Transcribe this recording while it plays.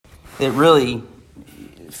that really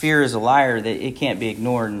fear is a liar, that it can't be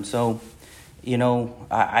ignored. And so,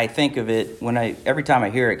 I think of it every time I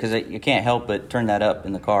hear it, because you can't help but turn that up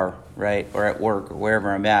in the car, right, or at work or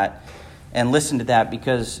wherever I'm at, and listen to that,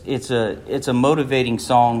 because it's a motivating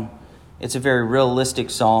song. It's a very realistic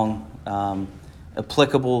song,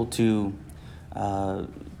 applicable to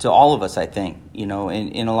all of us, I think. In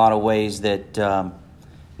a lot of ways that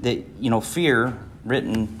fear,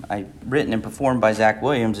 written and performed by Zach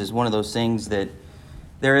Williams, is one of those things that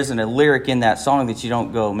there isn't a lyric in that song that you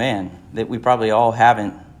don't go, man, that we probably all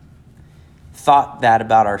haven't thought that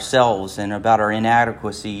about ourselves and about our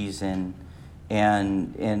inadequacies and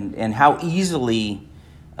how easily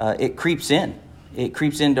it creeps in. It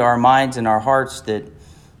creeps into our minds and our hearts that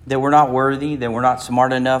we're not worthy, that we're not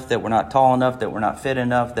smart enough, that we're not tall enough, that we're not fit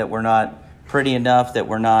enough, that we're not pretty enough, that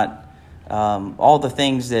we're not all the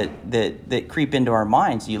things that creep into our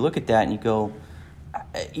minds. You look at that and you go,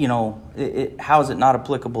 how is it not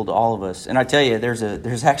applicable to all of us? And I tell you,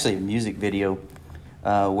 there's actually a music video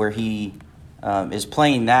where he is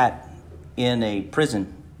playing that in a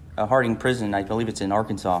prison, a Harding prison. I believe it's in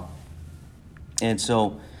Arkansas. And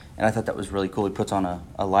I thought that was really cool. He puts on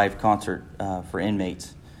a live concert for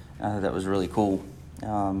inmates. That was really cool.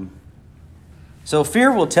 So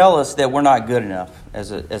fear will tell us that we're not good enough, as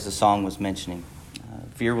the song was mentioning.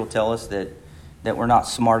 Fear will tell us that we're not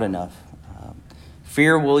smart enough.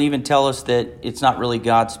 Fear will even tell us that it's not really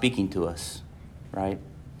God speaking to us, right?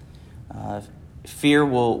 Fear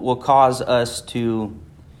will cause us to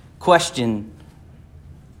question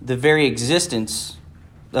the very existence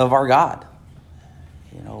of our God,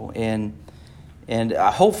 and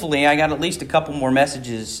hopefully I got at least a couple more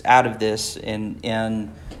messages out of this in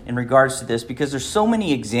regards to this, because there's so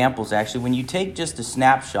many examples. Actually, when you take just a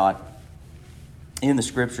snapshot in the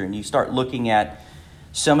Scripture and you start looking at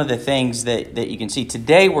some of the things that you can see.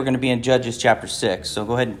 Today we're going to be in Judges chapter 6, so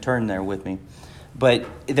go ahead and turn there with me. But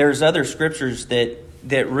there's other scriptures that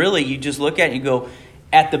really you just look at and you go,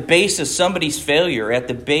 at the base of somebody's failure, at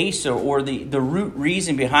the base or the root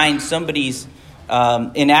reason behind somebody's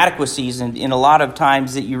inadequacies, and in a lot of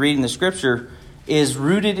times that you read in the Scripture, is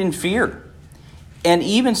rooted in fear. And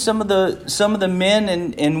even some of the men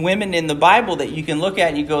and women in the Bible that you can look at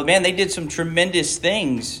and you go, man, they did some tremendous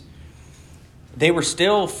things. They were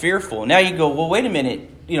still fearful. Now you go, well, wait a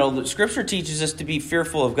minute. The Scripture teaches us to be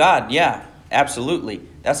fearful of God. Yeah, absolutely.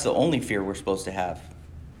 That's the only fear we're supposed to have.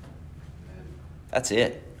 That's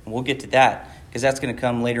it. And we'll get to that, because that's going to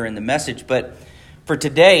come later in the message. But for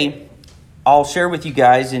today, I'll share with you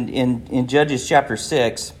guys in Judges chapter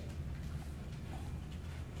 6.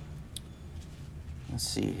 Let's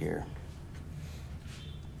see here.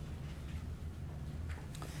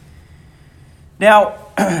 Now,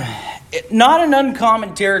 not an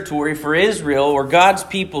uncommon territory for Israel or God's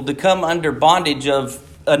people to come under bondage of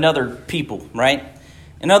another people, right?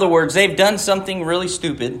 In other words, they've done something really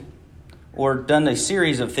stupid or done a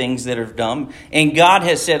series of things that are dumb, and God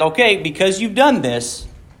has said, okay, because you've done this,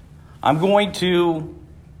 I'm going to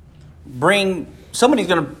bring someone's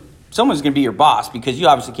going to be your boss, because you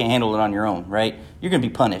obviously can't handle it on your own, right? You're going to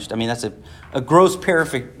be punished. I mean, that's a gross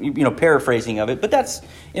paraphrasing of it, but that's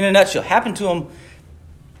in a nutshell. Happened to them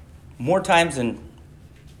more times than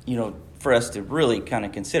for us to really kind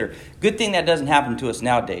of consider. Good thing that doesn't happen to us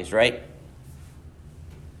nowadays, right?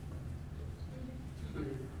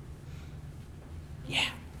 Yeah,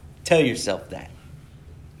 tell yourself that.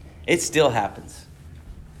 It still happens.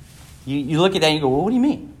 You look at that and you go, well, what do you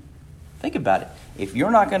mean? Think about it. If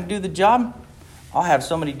you're not going to do the job, I'll have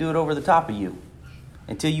somebody do it over the top of you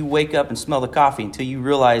until you wake up and smell the coffee, until you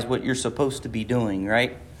realize what you're supposed to be doing,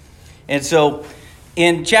 right? And so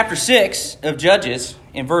in chapter 6 of Judges,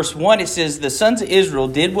 in verse 1, it says, the sons of Israel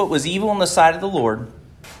did what was evil in the sight of the Lord,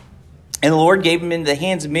 and the Lord gave them into the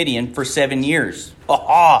hands of Midian for 7 years.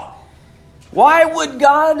 Why would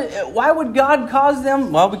God cause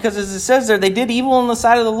them? Well, because as it says there, they did evil in the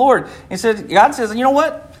sight of the Lord. God says, you know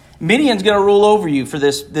what? Midian's going to rule over you for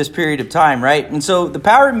this period of time, right? And so the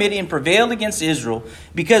power of Midian prevailed against Israel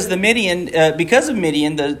because of Midian,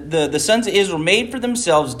 the sons of Israel made for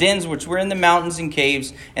themselves dens which were in the mountains and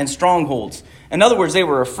caves and strongholds. In other words, they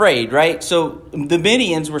were afraid, right? So the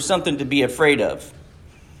Midians were something to be afraid of.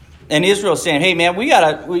 And Israel's saying, hey man,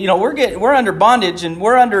 we're under bondage and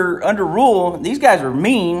we're under rule. These guys are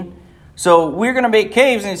mean. So we're going to make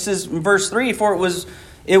caves. And it says in verse 3, for it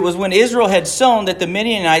was when Israel had sown that the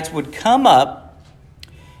Midianites would come up,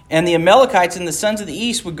 and the Amalekites and the sons of the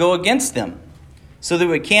east would go against them. So they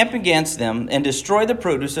would camp against them and destroy the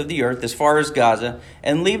produce of the earth as far as Gaza,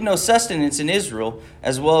 and leave no sustenance in Israel,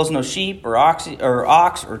 as well as no sheep or ox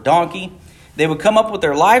or donkey. They would come up with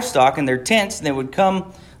their livestock and their tents, and they would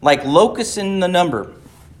come like locusts in the number.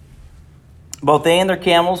 Both they and their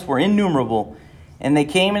camels were innumerable, and they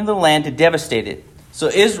came into the land to devastate it. So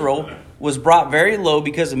Israel was brought very low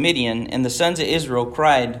because of Midian, and the sons of Israel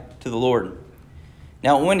cried to the Lord.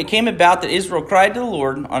 Now when it came about that Israel cried to the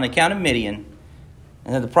Lord on account of Midian,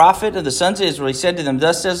 and that the prophet of the sons of Israel, he said to them,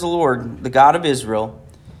 Thus says the Lord, the God of Israel,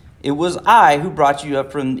 It was I who brought you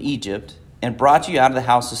up from Egypt, and brought you out of the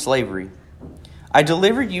house of slavery. I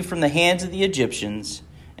delivered you from the hands of the Egyptians,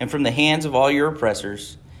 and from the hands of all your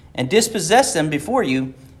oppressors, and dispossessed them before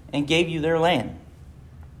you, and gave you their land.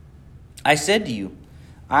 I said to you,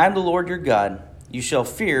 I am the Lord your God. You shall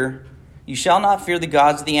not fear the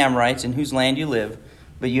gods of the Amorites in whose land you live,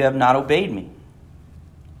 but you have not obeyed me.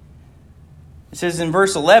 It says in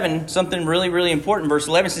verse 11, something really, really important. Verse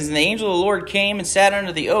 11 says, And the angel of the Lord came and sat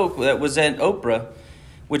under the oak that was at Ophrah,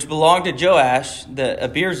 which belonged to Joash the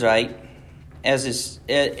Abiezrite, as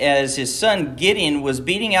his son Gideon was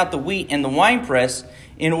beating out the wheat in the winepress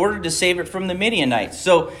in order to save it from the Midianites.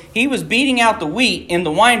 So he was beating out the wheat in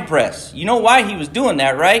the winepress. You know why he was doing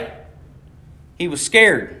that, right? He was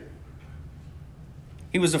scared.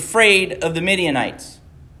 He was afraid of the Midianites.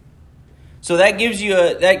 So that gives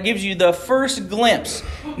you the first glimpse.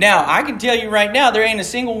 Now, I can tell you right now, there ain't a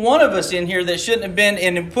single one of us in here that shouldn't have been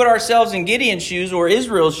and put ourselves in Gideon's shoes or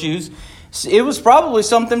Israel's shoes. It was probably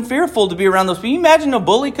something fearful to be around those people. Can you imagine a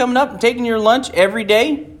bully coming up and taking your lunch every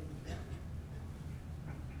day?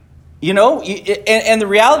 You know, and the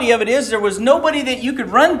reality of it is there was nobody that you could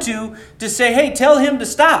run to say, hey, tell him to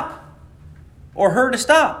stop or her to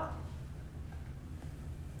stop.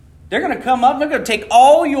 They're going to come up and they're going to take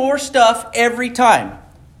all your stuff every time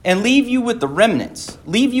and leave you with the remnants,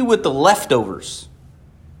 leave you with the leftovers.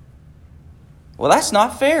 Well, that's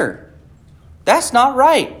not fair. That's not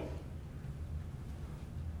right.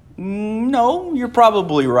 No, you're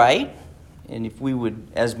probably right. And if we would,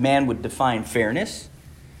 as man would define fairness,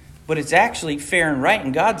 but it's actually fair and right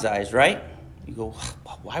in God's eyes, right? You go,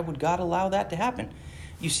 why would God allow that to happen?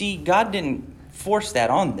 You see, God didn't force that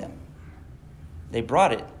on them. They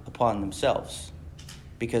brought it upon themselves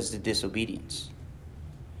because of disobedience.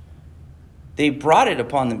 They brought it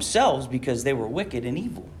upon themselves because they were wicked and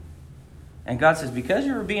evil. And God says, because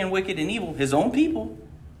you were being wicked and evil, his own people,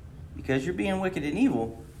 because you're being wicked and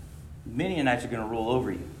evil, Midianites are going to roll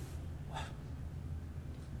over you.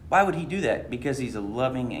 Why would he do that? Because he's a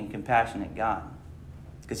loving and compassionate God.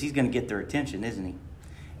 Because he's going to get their attention, isn't he?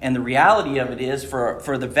 And the reality of it is,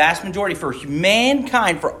 for the vast majority, for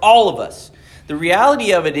mankind, for all of us, the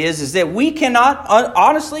reality of it is that we cannot,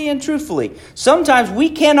 honestly and truthfully, sometimes we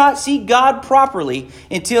cannot see God properly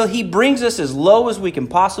until he brings us as low as we can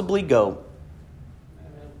possibly go.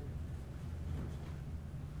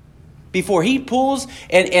 Before he pulls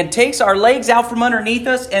and takes our legs out from underneath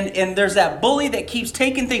us, and there's that bully that keeps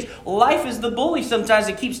taking things. Life is the bully sometimes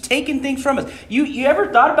that keeps taking things from us. You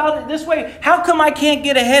ever thought about it this way? How come I can't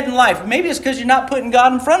get ahead in life? Maybe it's because you're not putting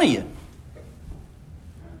God in front of you.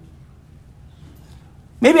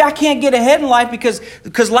 Maybe I can't get ahead in life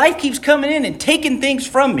because life keeps coming in and taking things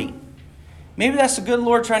from me. Maybe that's the good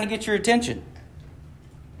Lord trying to get your attention.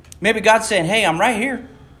 Maybe God's saying, hey, I'm right here.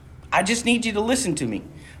 I just need you to listen to me.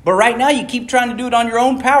 But right now you keep trying to do it on your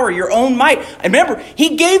own power, your own might. And remember,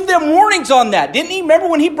 he gave them warnings on that, didn't he? Remember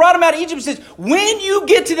when he brought them out of Egypt, he says, when you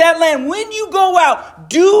get to that land, when you go out,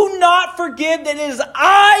 do not forget that it is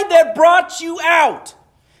I that brought you out.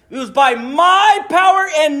 It was by my power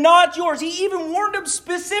and not yours. He even warned them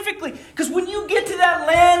specifically. Because when you get to that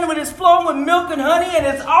land, when it's flowing with milk and honey and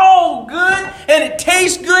it's all good and it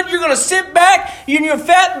tastes good, you're going to sit back in your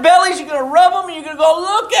fat bellies, you're going to rub them and you're going to go,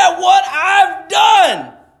 look at what I've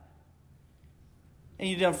done. And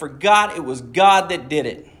you done forgot it was God that did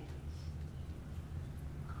it.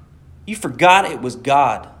 You forgot it was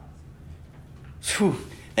God. Whew.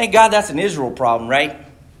 Thank God that's an Israel problem, right?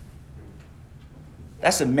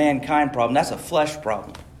 That's a mankind problem. That's a flesh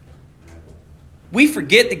problem. We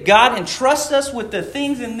forget that God entrusts us with the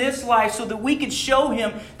things in this life so that we can show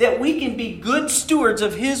him that we can be good stewards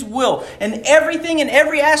of his will. And everything in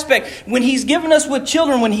every aspect. When he's given us with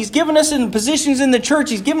children, when he's given us in positions in the church,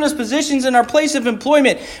 he's given us positions in our place of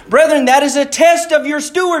employment. Brethren, that is a test of your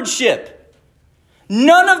stewardship.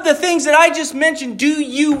 None of the things that I just mentioned do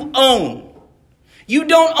you own. You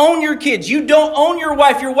don't own your kids. You don't own your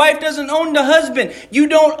wife. Your wife doesn't own the husband. You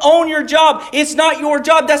don't own your job. It's not your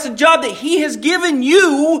job. That's a job that he has given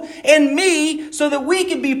you and me so that we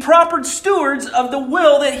can be proper stewards of the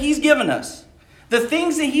will that he's given us. The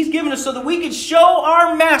things that he's given us so that we can show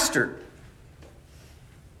our master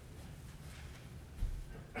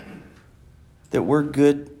that we're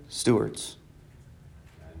good stewards.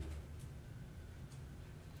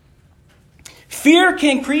 Fear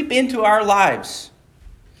can creep into our lives,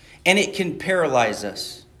 and it can paralyze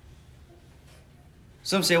us.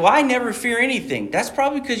 Some say, well, I never fear anything. That's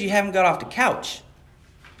probably because you haven't got off the couch.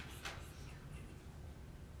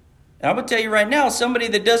 And I'm going to tell you right now, somebody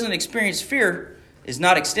that doesn't experience fear is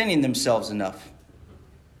not extending themselves enough.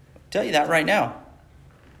 I'll tell you that right now.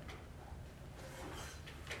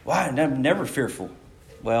 Why? I'm never fearful.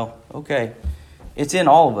 Well, okay. It's in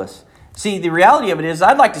all of us. See, the reality of it is,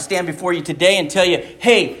 I'd like to stand before you today and tell you,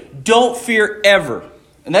 hey, don't fear ever.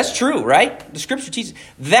 And that's true, right? The scripture teaches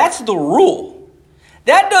that's the rule.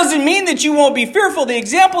 That doesn't mean that you won't be fearful. The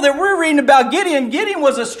example that we're reading about Gideon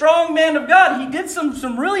was a strong man of God. He did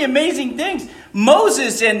some really amazing things.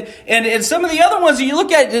 Moses and some of the other ones that you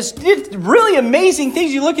look at just did really amazing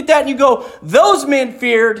things. You look at that and you go, those men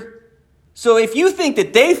feared. So if you think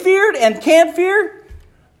that they feared and can't fear,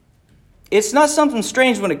 it's not something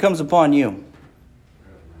strange when it comes upon you.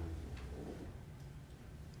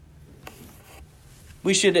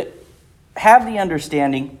 We should have the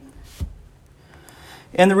understanding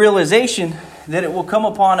and the realization that it will come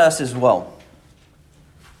upon us as well.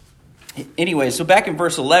 Anyway, so back in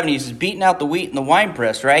verse 11, he's beating out the wheat in the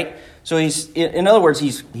winepress, right? So in other words,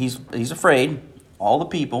 he's afraid, all the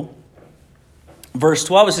people. Verse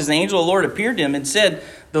 12, it says, the angel of the Lord appeared to him and said,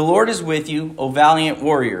 the Lord is with you, O valiant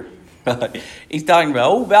warrior. He's talking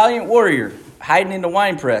about, oh, valiant warrior, hiding in the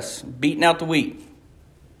winepress, beating out the wheat.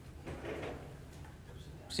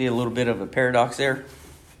 See a little bit of a paradox there?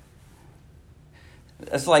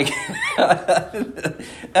 That's like, the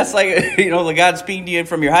God speaking to you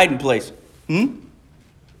from your hiding place. You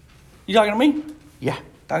talking to me? Yeah,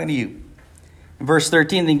 talking to you. In verse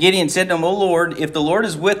 13, then Gideon said to him, O Lord, if the Lord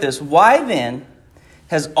is with us, why then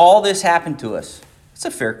has all this happened to us? It's a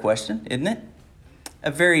fair question, isn't it? A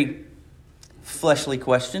very fleshly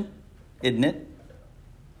question, isn't it?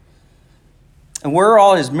 And where are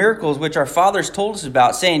all his miracles which our fathers told us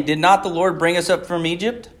about, saying, did not the Lord bring us up from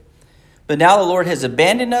Egypt? But now the Lord has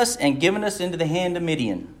abandoned us and given us into the hand of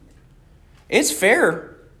Midian. It's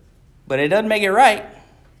fair, but it doesn't make it right.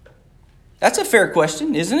 That's a fair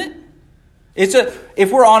question, isn't it?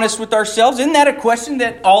 If we're honest with ourselves, isn't that a question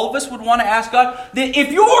that all of us would want to ask God? That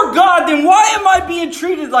if you're God, then why am I being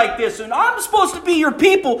treated like this? And I'm supposed to be your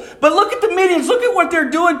people, but look at the Midians. Look at what they're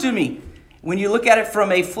doing to me. When you look at it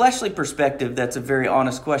from a fleshly perspective, that's a very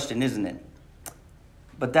honest question, isn't it?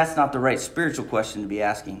 But that's not the right spiritual question to be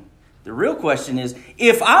asking. The real question is,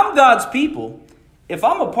 if I'm God's people, if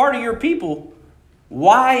I'm a part of your people,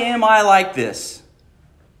 why am I like this?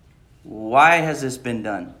 Why has this been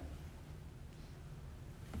done?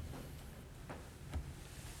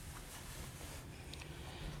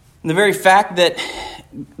 And the very fact that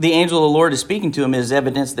the angel of the Lord is speaking to him is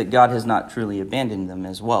evidence that God has not truly abandoned them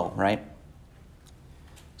as well, right? It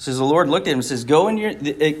says the Lord looked at him and says, go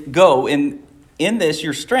in this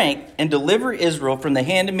your strength and deliver Israel from the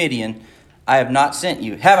hand of Midian. I have not sent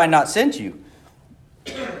you. Have I not sent you?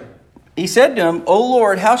 He said to him, O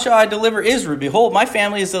Lord, how shall I deliver Israel? Behold, my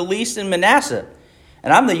family is the least in Manasseh,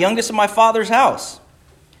 and I'm the youngest of my father's house.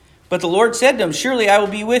 But the Lord said to him, surely I will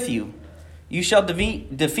be with you. You shall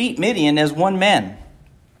defeat Midian as one man.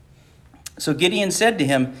 So Gideon said to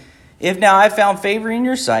him, if now I found favor in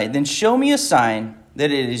your sight, then show me a sign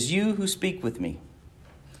that it is you who speak with me.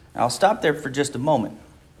 I'll stop there for just a moment.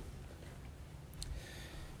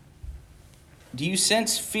 Do you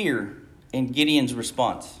sense fear in Gideon's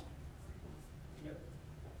response? Yep.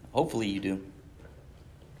 Hopefully you do.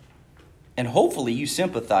 And hopefully you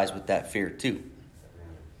sympathize with that fear too.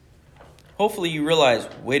 Hopefully you realize,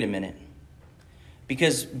 wait a minute.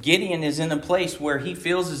 Because Gideon is in a place where he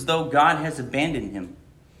feels as though God has abandoned him.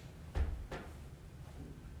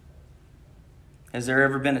 Has there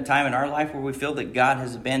ever been a time in our life where we feel that God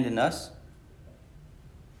has abandoned us?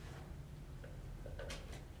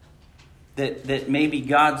 That maybe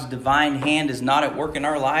God's divine hand is not at work in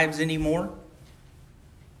our lives anymore?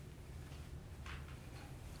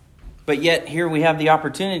 But yet here we have the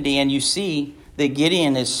opportunity, and you see that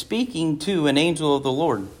Gideon is speaking to an angel of the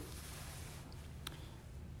Lord.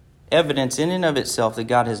 Evidence in and of itself that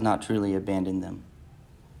God has not truly abandoned them.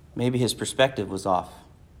 Maybe his perspective was off.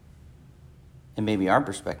 And maybe our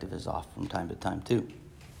perspective is off from time to time too.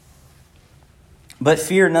 But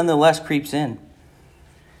fear nonetheless creeps in.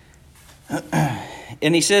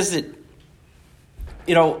 And he says that,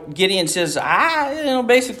 Gideon says,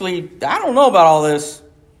 basically, I don't know about all this.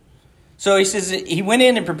 So he says he went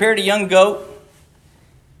in and prepared a young goat.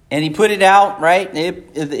 And he put it out, right?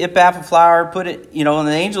 The ephah of flour, put it, and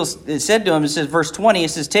the angel said to him, it says, verse 20, it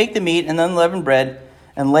says, take the meat and the unleavened bread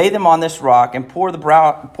and lay them on this rock and pour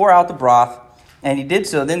out the broth And he did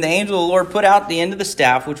so. Then the angel of the Lord put out the end of the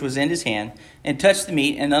staff which was in his hand, and touched the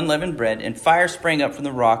meat and unleavened bread, and fire sprang up from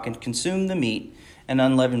the rock and consumed the meat and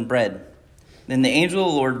unleavened bread. Then the angel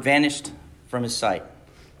of the Lord vanished from his sight.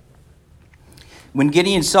 When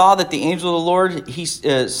Gideon saw that the angel of the Lord, he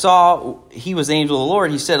was the angel of the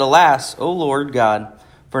Lord, he said, Alas, O Lord God,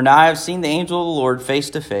 for now I have seen the angel of the Lord face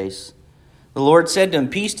to face. The Lord said to him,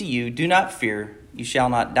 Peace to you, do not fear, you shall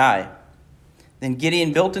not die. Then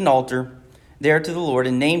Gideon built an altar there to the Lord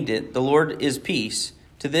and named it, The Lord is Peace.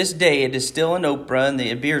 To this day it is still in Ophrah and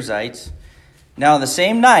the Abiezrites. Now on the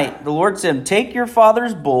same night the Lord said, Take your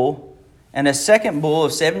father's bull and a second bull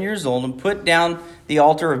of 7 years old, and put down the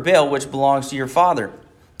altar of Baal which belongs to your father,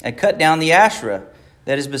 and cut down the Asherah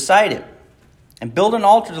that is beside it, and build an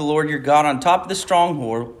altar to the Lord your God on top of the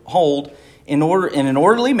stronghold in an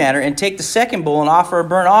orderly manner, and take the second bull and offer a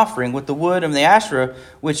burnt offering with the wood of the Asherah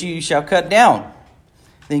which you shall cut down.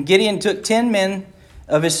 Then Gideon took 10 men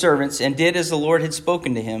of his servants and did as the Lord had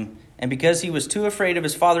spoken to him. And because he was too afraid of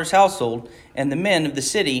his father's household and the men of the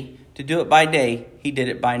city to do it by day, he did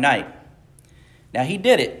it by night. Now he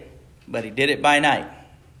did it, but he did it by night.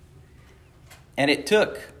 And it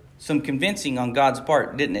took some convincing on God's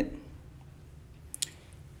part, didn't it?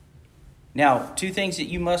 Now, two things that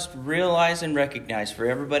you must realize and recognize for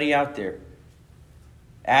everybody out there.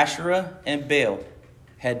 Asherah and Baal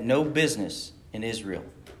had no business in Israel.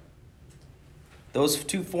 Those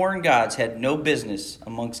two foreign gods had no business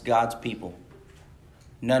amongst God's people.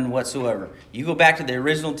 None whatsoever. You go back to the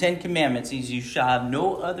original 10 Commandments, you shall have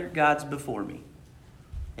no other gods before me.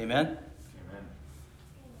 Amen? Amen.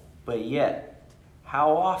 But yet,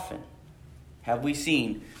 how often have we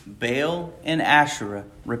seen Baal and Asherah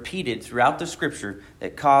repeated throughout the Scripture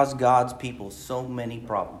that caused God's people so many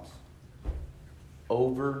problems?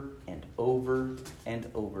 Over and over and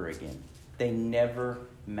over again. They never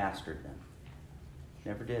mastered them.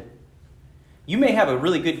 Never did. You may have a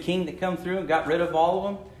really good king that come through and got rid of all of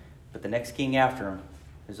them, but the next king after him,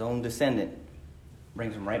 his own descendant,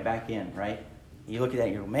 brings them right back in, right? You look at that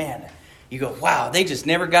and you go, man, you go, wow, they just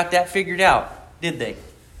never got that figured out, did they?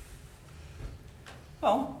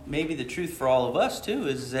 Well, maybe the truth for all of us, too,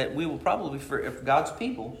 is that we will probably, for God's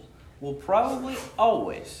people, will probably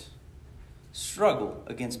always struggle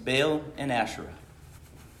against Baal and Asherah.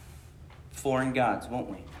 Foreign gods, won't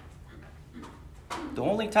we? The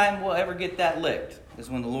only time we'll ever get that licked is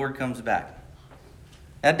when the Lord comes back.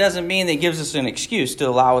 That doesn't mean that it gives us an excuse to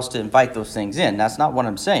allow us to invite those things in. That's not what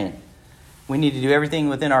I'm saying. We need to do everything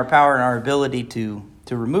within our power and our ability to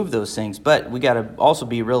remove those things. But we got to also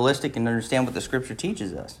be realistic and understand what the Scripture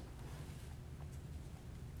teaches us.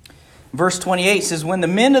 Verse 28 says, When the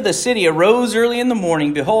men of the city arose early in the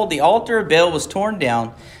morning, behold, the altar of Baal was torn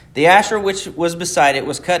down, the Asherah which was beside it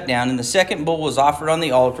was cut down, and the second bull was offered on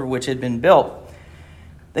the altar which had been built.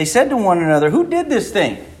 They said to one another, Who did this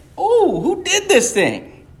thing? Oh, who did this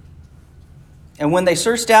thing? And when they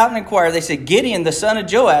searched out and inquired, they said, Gideon, the son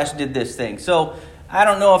of Joash, did this thing. So I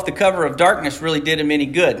don't know if the cover of darkness really did him any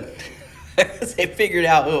good. They figured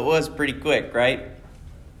out who it was pretty quick, right?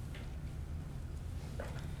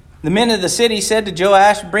 The men of the city said to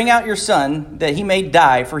Joash, Bring out your son, that he may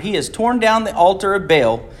die, for he has torn down the altar of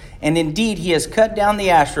Baal, and indeed he has cut down the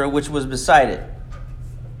Asherah which was beside it.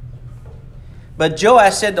 But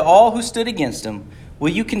Joash said to all who stood against him, Will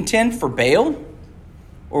you contend for Baal,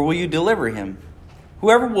 or will you deliver him?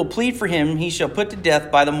 Whoever will plead for him, he shall put to death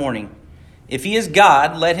by the morning. If he is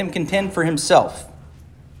God, let him contend for himself.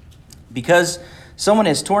 Because someone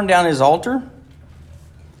has torn down his altar.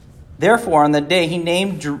 Therefore, on that day, he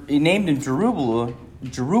named him Jerubbaal.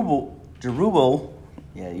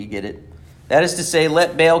 Yeah, you get it. That is to say,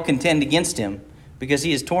 let Baal contend against him, because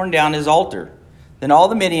he has torn down his altar. Then all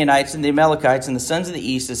the Midianites and the Amalekites and the sons of the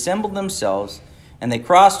east assembled themselves, and they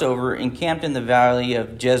crossed over and camped in the valley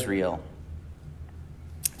of Jezreel.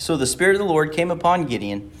 So the Spirit of the Lord came upon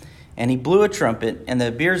Gideon, and he blew a trumpet, and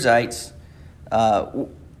the Abiezrites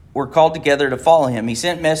were called together to follow him. He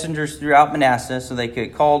sent messengers throughout Manasseh so they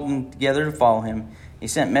could call them together to follow him. He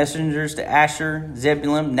sent messengers to Asher,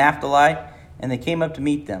 Zebulun, Naphtali, and they came up to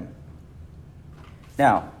meet them.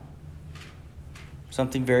 Now,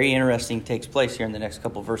 something very interesting takes place here in the next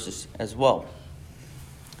couple of verses as well.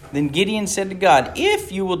 Then Gideon said to God,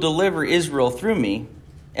 If you will deliver Israel through me,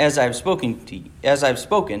 as you have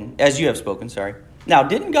spoken. Now,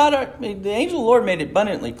 didn't God, the angel of the Lord made it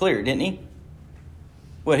abundantly clear, didn't he?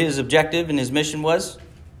 What his objective and his mission was?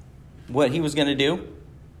 What he was going to do?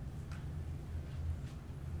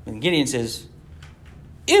 And Gideon says,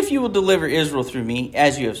 If you will deliver Israel through me,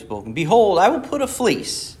 as you have spoken, behold, I will put a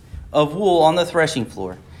fleece of wool on the threshing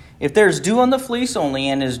floor, If there is dew on the fleece only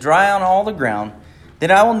and is dry on all the ground,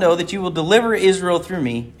 then I will know that you will deliver Israel through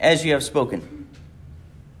me, as you have spoken."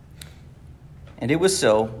 And it was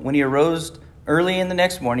so. When he arose early in the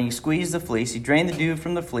next morning, he squeezed the fleece. He drained the dew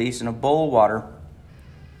from the fleece in a bowl of water.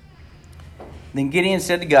 Then Gideon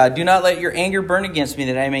said to God, "Do not let your anger burn against me,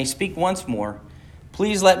 that I may speak once more.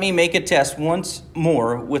 Please let me make a test once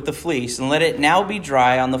more with the fleece, and let it now be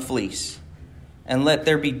dry on the fleece, and let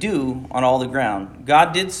there be dew on all the ground."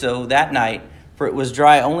 God did so that night, for it was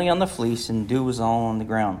dry only on the fleece, and dew was all on the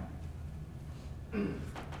ground.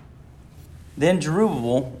 Then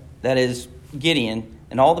Jerubbaal, that is Gideon,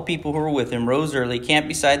 and all the people who were with him rose early, camped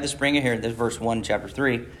beside the spring of Harod. That's verse 1, chapter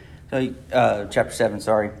 3. Chapter 7,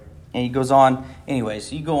 sorry. And he goes on.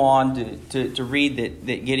 Anyways, you go on to read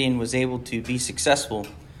that Gideon was able to be successful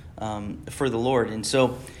for the Lord. And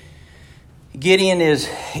so Gideon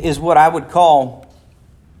is what I would call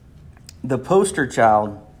the poster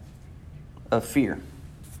child of fear.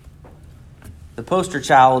 The poster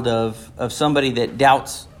child of somebody that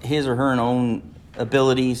doubts his or her own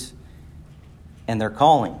abilities and their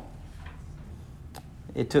calling.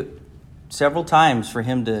 It took several times for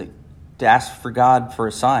him to ask for God for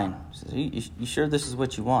a sign. He says, you sure this is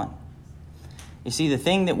what you want? You see, the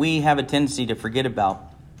thing that we have a tendency to forget about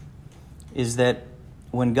is that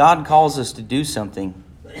when God calls us to do something,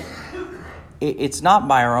 it's not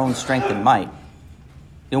by our own strength and might.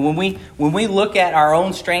 You know, when we look at our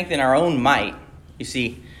own strength and our own might, you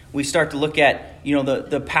see, we start to look at, you know,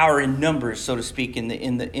 the power in numbers, so to speak, in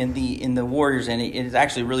the warriors, and it is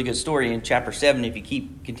actually a really good story in chapter 7. If you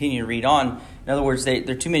continue to read on, in other words,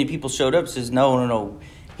 there too many people showed up. Says no.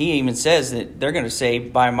 He even says that they're going to say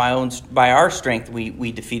by our strength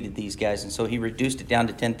we defeated these guys, and so he reduced it down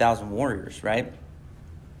to 10,000 warriors, right?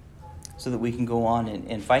 So that we can go on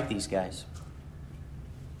and fight these guys,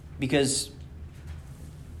 because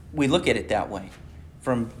we look at it that way,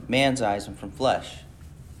 from man's eyes and from flesh.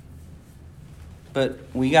 But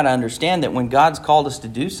we got to understand that when God's called us to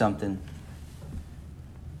do something,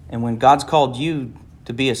 and when God's called you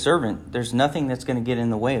to be a servant, there's nothing that's going to get in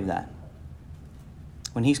the way of that.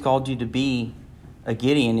 When He's called you to be a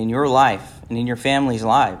Gideon in your life and in your family's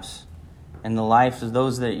lives, and the lives of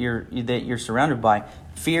those that you're surrounded by,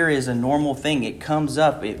 fear is a normal thing. It comes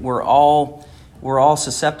up. We're all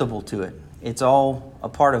susceptible to it. It's all a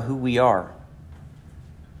part of who we are.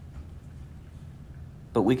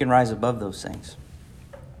 But we can rise above those things.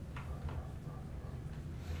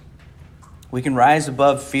 We can rise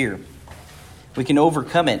above fear. We can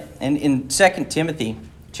overcome it. And in 2 Timothy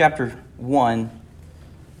chapter 1,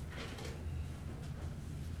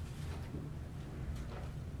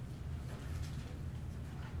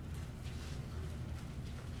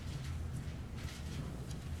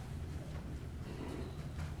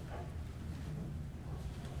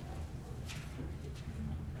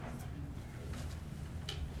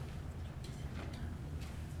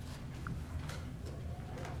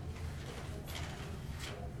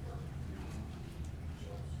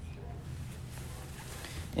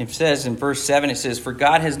 it says in verse 7, it says, "For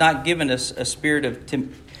God has not given us a spirit of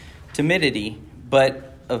timidity,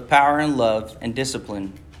 but of power and love and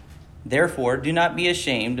discipline. Therefore, do not be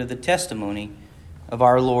ashamed of the testimony of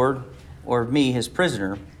our Lord or of me, his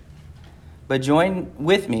prisoner, but join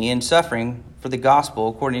with me in suffering for the gospel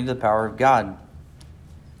according to the power of God,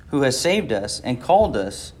 who has saved us and called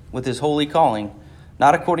us with his holy calling,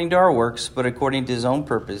 not according to our works, but according to his own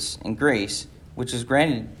purpose and grace, which is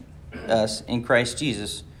granted us in Christ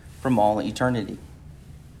Jesus from all eternity."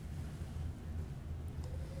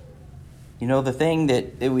 You know, the thing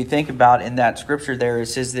that we think about in that scripture there, it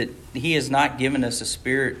says that he has not given us a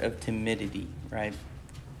spirit of timidity, right?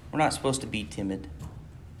 We're not supposed to be timid.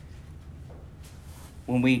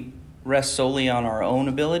 When we rest solely on our own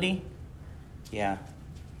ability, yeah,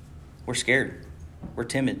 we're scared. We're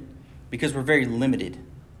timid because we're very limited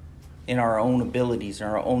in our own abilities and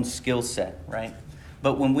our own skill set, right?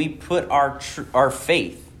 But when we put our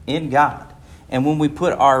faith in God, and when we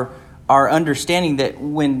put our understanding that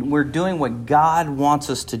when we're doing what God wants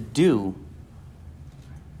us to do,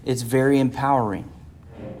 it's very empowering.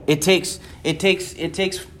 It takes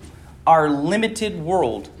our limited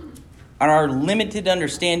world and our limited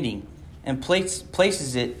understanding and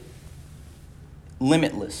places it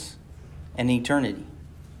limitless and eternity.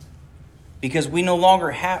 Because we're no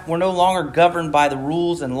longer governed by the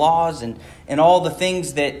rules and laws and all the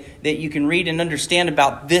things that you can read and understand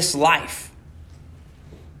about this life.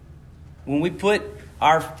 When we put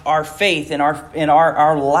our faith and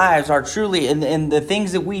our lives are truly in the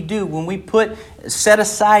things that we do, when we set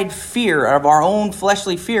aside fear of our own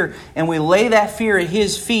fleshly fear, and we lay that fear at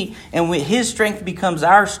His feet, and His strength becomes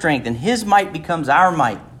our strength and His might becomes our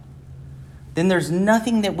might, then there's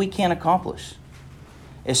nothing that we can't accomplish,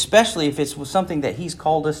 especially if it's something that He's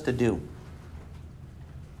called us to do.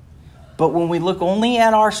 But when we look only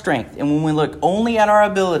at our strength, and when we look only at our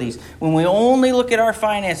abilities, when we only look at our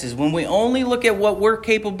finances, when we only look at what we're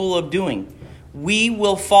capable of doing, we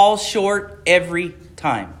will fall short every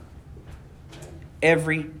time.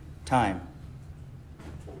 Every time.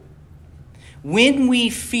 When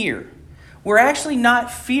we fear, we're actually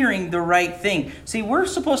not fearing the right thing. See, we're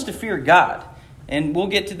supposed to fear God. And we'll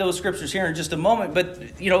get to those scriptures here in just a moment. But,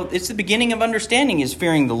 it's the beginning of understanding is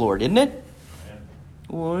fearing the Lord, isn't it?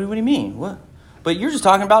 What do you mean? What? But you're just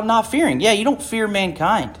talking about not fearing. Yeah, you don't fear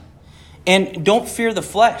mankind. And don't fear the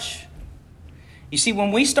flesh. You see,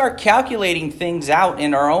 when we start calculating things out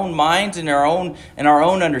in our own minds and our own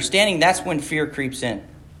understanding, that's when fear creeps in.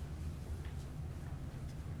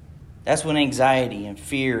 That's when anxiety and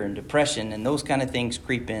fear and depression and those kind of things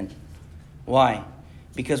creep in. Why?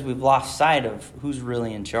 Because we've lost sight of who's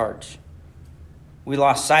really in charge. We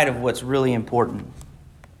lost sight of what's really important.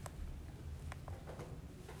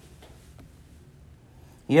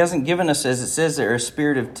 He hasn't given us, as it says there, a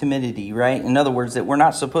spirit of timidity, right? In other words, that we're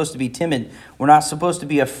not supposed to be timid. We're not supposed to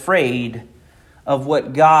be afraid of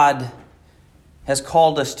what God has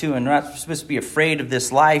called us to, and we're not supposed to be afraid of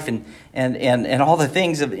this life and all the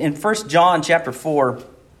things. In 1 John chapter 4,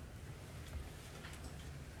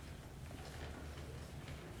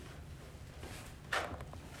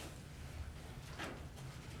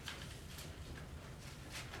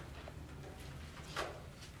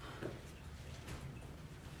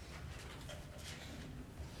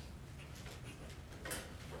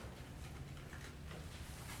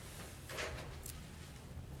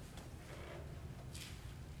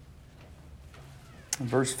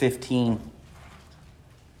 verse 15,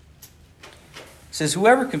 it says,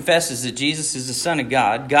 "Whoever confesses that Jesus is the Son of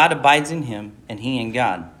God, God abides in him, and he in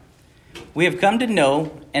God. We have come to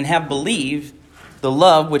know and have believed the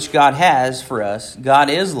love which God has for us. God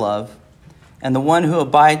is love, and the one who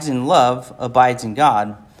abides in love abides in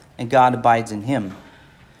God, and God abides in him.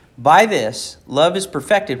 By this, love is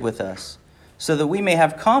perfected with us, so that we may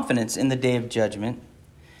have confidence in the day of judgment,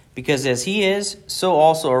 because as he is, so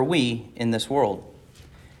also are we in this world.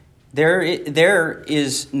 There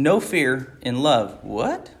is no fear in love."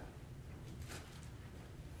 What?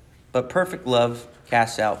 "But perfect love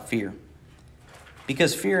casts out fear,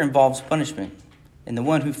 because fear involves punishment, and the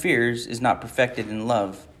one who fears is not perfected in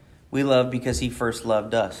love. We love because he first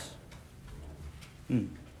loved us."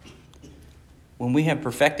 When we have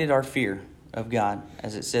perfected our fear of God,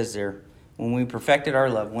 as it says there, when we perfected our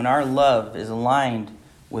love, when our love is aligned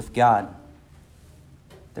with God,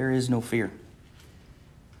 there is no fear.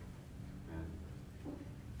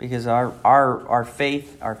 Because our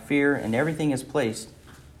faith, our fear, and everything is placed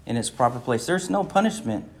in its proper place. There's no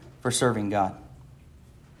punishment for serving God.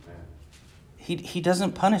 He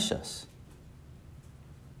doesn't punish us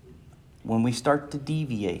when we start to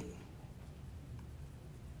deviate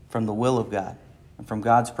from the will of God and from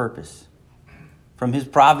God's purpose, from His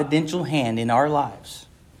providential hand in our lives.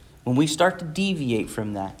 When we start to deviate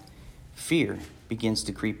from that, fear begins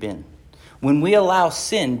to creep in. When we allow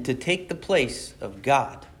sin to take the place of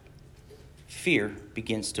God, fear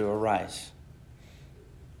begins to arise.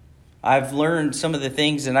 I've learned some of the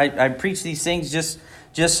things, and I preach these things just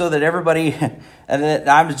so that everybody, and that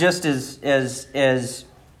I'm just as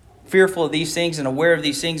fearful of these things and aware of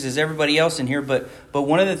these things as everybody else in here. But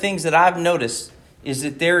one of the things that I've noticed is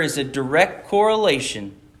that there is a direct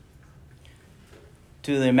correlation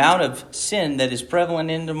to the amount of sin that is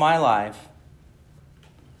prevalent into my life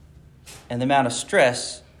and the amount of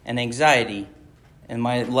stress and anxiety and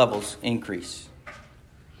my levels increase.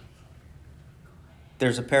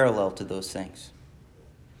 There's a parallel to those things.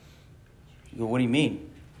 You go, what do you mean?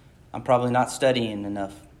 I'm probably not studying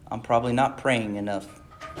enough. I'm probably not praying enough.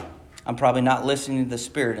 I'm probably not listening to the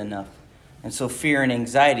Spirit enough. And so fear and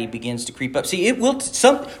anxiety begins to creep up. See,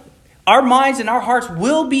 our minds and our hearts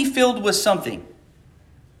will be filled with something.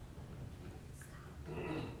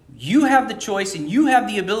 You have the choice and you have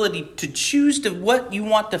the ability to choose to what you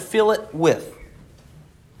want to fill it with.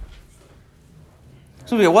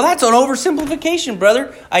 So we go, well, that's an oversimplification,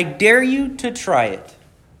 brother. I dare you to try it.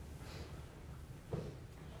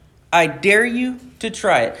 I dare you to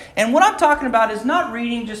try it. And what I'm talking about is not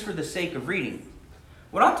reading just for the sake of reading.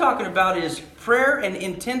 What I'm talking about is prayer and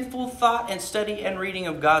intentful thought and study and reading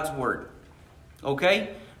of God's Word. Okay?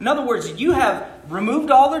 In other words, you have removed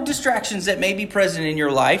all the distractions that may be present in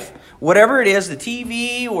your life, whatever it is, the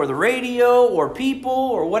TV or the radio or people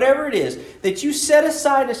or whatever it is, that you set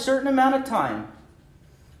aside a certain amount of time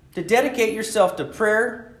to dedicate yourself to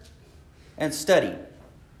prayer and study.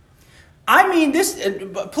 I mean,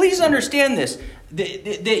 please understand this,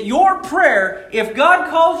 that your prayer, if God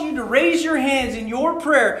calls you to raise your hands in your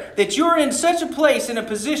prayer, that you're in such a place, in a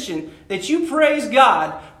position, that you praise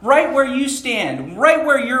God right where you stand, right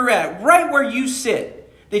where you're at, right where you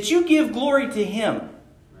sit, that you give glory to Him.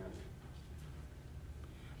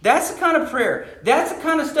 That's the kind of prayer, that's the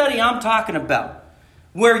kind of study I'm talking about.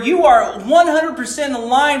 Where you are 100%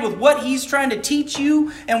 aligned with what He's trying to teach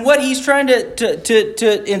you and what He's trying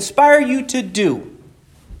to inspire you to do.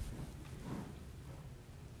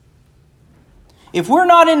 If we're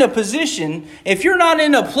not in a position, if you're not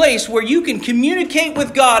in a place where you can communicate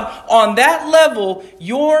with God on that level,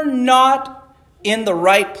 you're not in the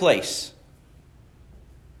right place.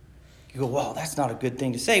 You go, well, that's not a good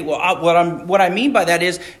thing to say. Well, what I mean by that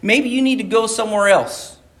is maybe you need to go somewhere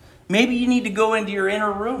else. Maybe you need to go into your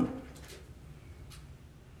inner room.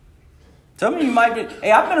 Some of you might be,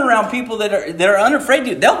 hey, I've been around people that are unafraid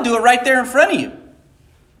to. They'll do it right there in front of you.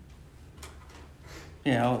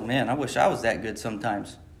 You know, man, I wish I was that good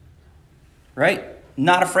sometimes. Right?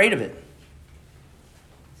 Not afraid of it.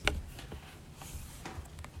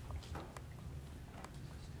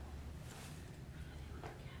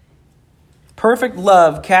 Perfect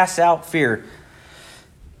love casts out fear.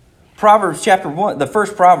 Proverbs chapter 1, the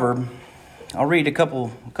first proverb. I'll read a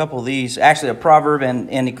couple of these. Actually, a proverb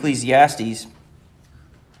and Ecclesiastes.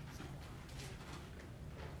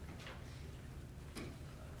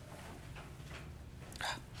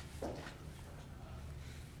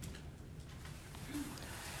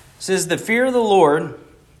 It says, the fear of the Lord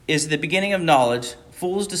is the beginning of knowledge.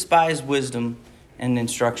 Fools despise wisdom and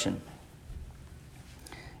instruction.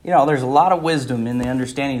 You know, there's a lot of wisdom in the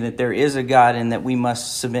understanding that there is a God and that we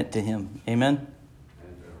must submit to Him. Amen?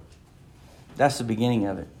 That's the beginning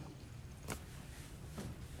of it.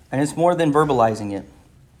 And it's more than verbalizing it.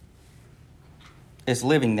 It's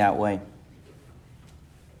living that way.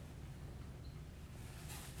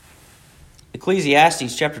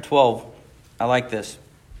 Ecclesiastes chapter 12. I like this.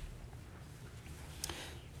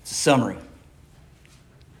 It's a summary.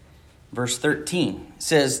 Verse 13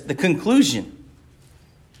 says, the conclusion,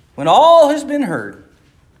 when all has been heard,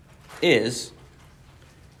 is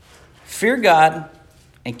fear God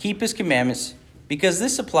and keep His commandments, because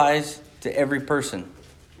this applies to every person.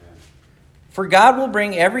 For God will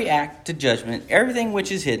bring every act to judgment, everything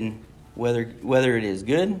which is hidden, whether it is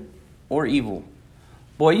good or evil.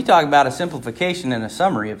 Boy, you talk about a simplification and a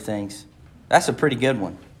summary of things. That's a pretty good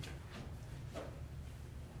one.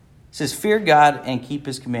 It says, fear God and keep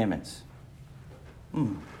His commandments.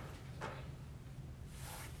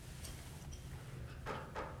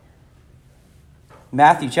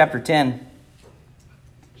 Matthew chapter 10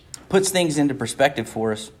 puts things into perspective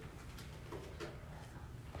for us.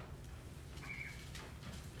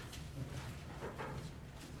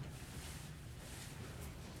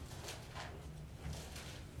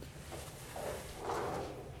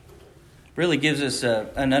 Really gives us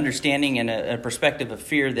an understanding and a perspective of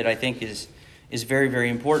fear that I think is very, very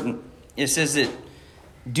important. It says that,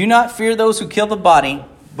 do not fear those who kill the body,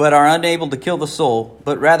 but are unable to kill the soul,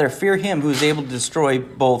 but rather fear Him who is able to destroy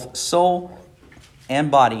both soul and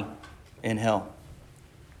body in hell.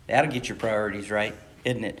 That'll get your priorities right,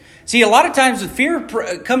 isn't it? See, a lot of times when fear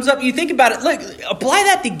comes up, you think about it. Look, apply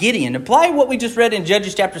that to Gideon. Apply what we just read in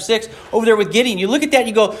Judges chapter 6 over there with Gideon. You look at that and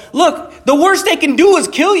you go, look, the worst they can do is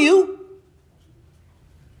kill you.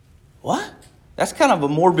 What? That's kind of a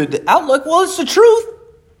morbid outlook. Well, it's the truth.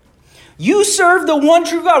 You serve the one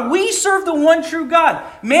true God. We serve the one true God.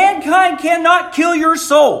 Mankind cannot kill your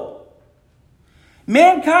soul.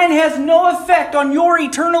 Mankind has no effect on your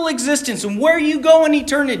eternal existence and where you go in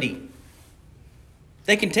eternity.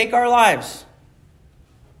 They can take our lives,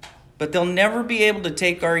 but they'll never be able to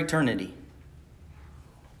take our eternity.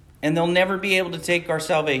 And they'll never be able to take our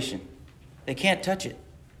salvation. They can't touch it.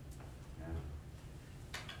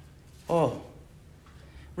 Oh,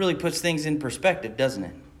 really puts things in perspective, doesn't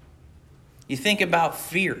it? You think about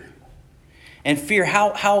fear. And fear,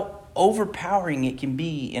 how overpowering it can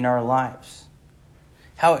be in our lives.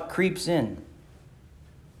 How it creeps in.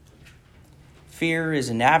 Fear is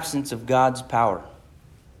an absence of God's power.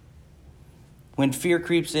 When fear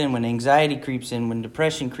creeps in, when anxiety creeps in, when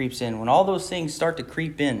depression creeps in, when all those things start to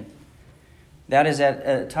creep in, that is at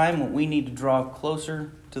a time when we need to draw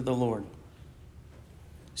closer to the Lord.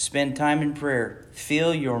 Spend time in prayer.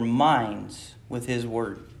 Fill your minds with His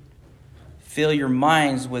Word. Fill your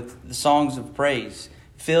minds with the songs of praise.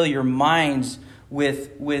 Fill your minds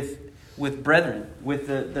with brethren, with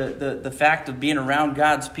the fact of being around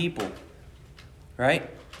God's people. Right?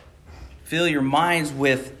 Fill your minds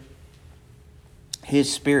with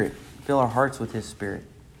His Spirit. Fill our hearts with His Spirit.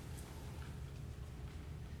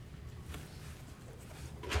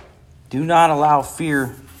 Do not allow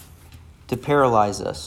fear to paralyze us.